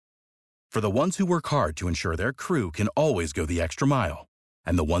For the ones who work hard to ensure their crew can always go the extra mile,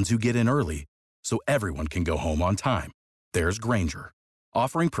 and the ones who get in early so everyone can go home on time, there's Grainger,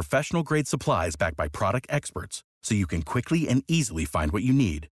 offering professional-grade supplies backed by product experts so you can quickly and easily find what you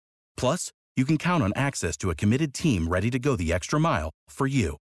need. Plus, you can count on access to a committed team ready to go the extra mile for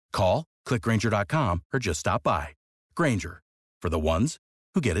you. Call, click Grainger.com, or just stop by. Grainger, for the ones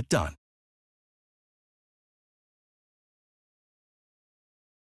who get it done.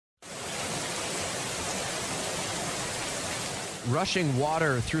 Rushing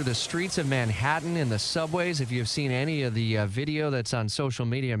water through the streets of Manhattan and the subways. If you've seen any of the video that's on social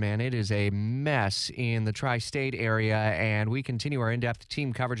media, man, it is a mess in the tri-state area, and we continue our in-depth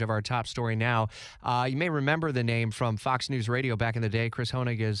team coverage of our top story now. You may remember the name from Fox News Radio back in the day. Chris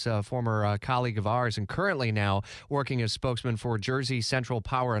Honig is a former colleague of ours and currently now working as spokesman for Jersey Central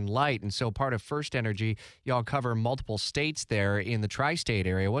Power and Light. And so part of First Energy, y'all cover multiple states there in the tri-state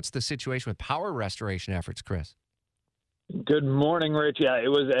area. What's the situation with power restoration efforts, Chris? Good morning, Rich. Yeah, it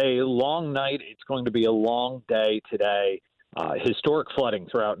was a long night. It's going to be a long day today. Historic flooding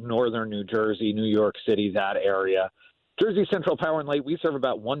throughout northern New Jersey, New York City, that area. Jersey Central Power and Light, we serve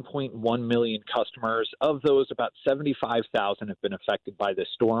about 1.1 million customers. Of those, about 75,000 have been affected by this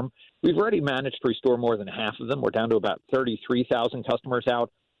storm. We've already managed to restore more than half of them. We're down to about 33,000 customers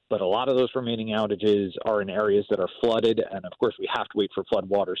out. But a lot of those remaining outages are in areas that are flooded, and of course we have to wait for flood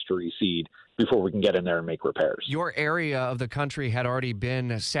waters to recede before we can get in there and make repairs. Your area of the country had already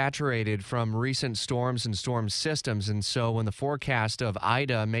been saturated from recent storms and storm systems, and so when the forecast of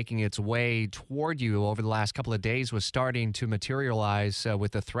Ida making its way toward you over the last couple of days was starting to materialize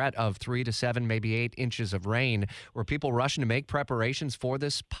with the threat of 3 to 7, maybe 8 inches of rain, were people rushing to make preparations for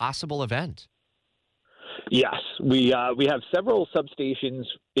this possible event? Yes, we have several substations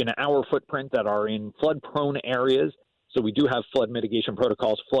in our footprint that are in flood-prone areas. So we do have flood mitigation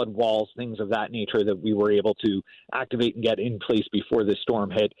protocols, flood walls, things of that nature that we were able to activate and get in place before this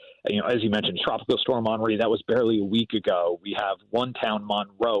storm hit. As you mentioned, Tropical Storm Henri, that was barely a week ago. We have one town,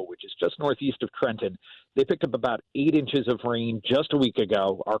 Monroe, which is just northeast of Trenton. They picked up about 8 inches of rain just a week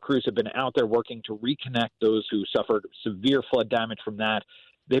ago. Our crews have been out there working to reconnect those who suffered severe flood damage from that.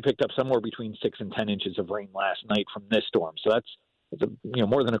 They picked up somewhere between 6 and 10 inches of rain last night from this storm. So that's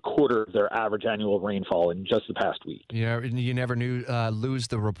more than a quarter of their average annual rainfall in just the past week. Yeah, you never lose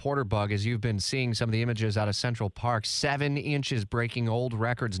the reporter bug, as you've been seeing some of the images out of Central Park. 7 inches breaking old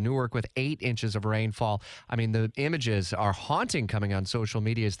records. Newark with 8 inches of rainfall. I mean, the images are haunting coming on social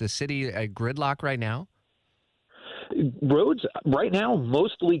media. Is the city at gridlock right now? Roads right now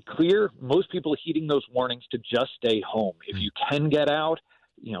mostly clear. Most people heeding those warnings to just stay home. If you can get out,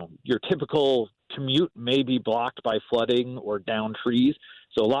 your typical commute may be blocked by flooding or downed trees.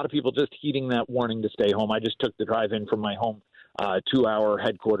 So a lot of people just heeding that warning to stay home. I just took the drive in from my home to our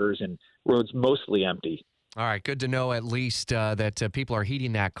headquarters, and roads mostly empty. All right, good to know at least that people are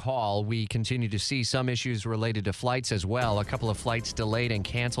heeding that call. We continue to see some issues related to flights as well. A couple of flights delayed and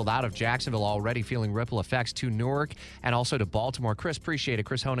canceled out of Jacksonville, already feeling ripple effects to Newark and also to Baltimore. Chris, appreciate it.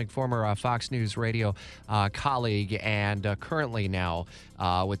 Chris Honig, former Fox News Radio colleague and currently now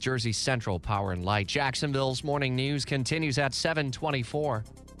with Jersey Central Power and Light. Jacksonville's morning news continues at 7:24.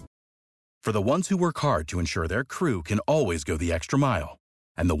 For the ones who work hard to ensure their crew can always go the extra mile,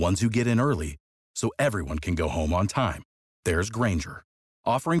 and the ones who get in early so everyone can go home on time, there's Grainger,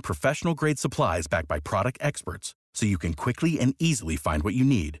 offering professional-grade supplies backed by product experts so you can quickly and easily find what you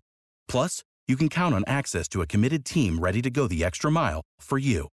need. Plus, you can count on access to a committed team ready to go the extra mile for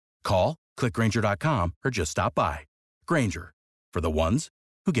you. Call, click Grainger.com, or just stop by. Grainger, for the ones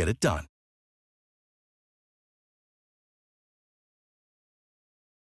who get it done.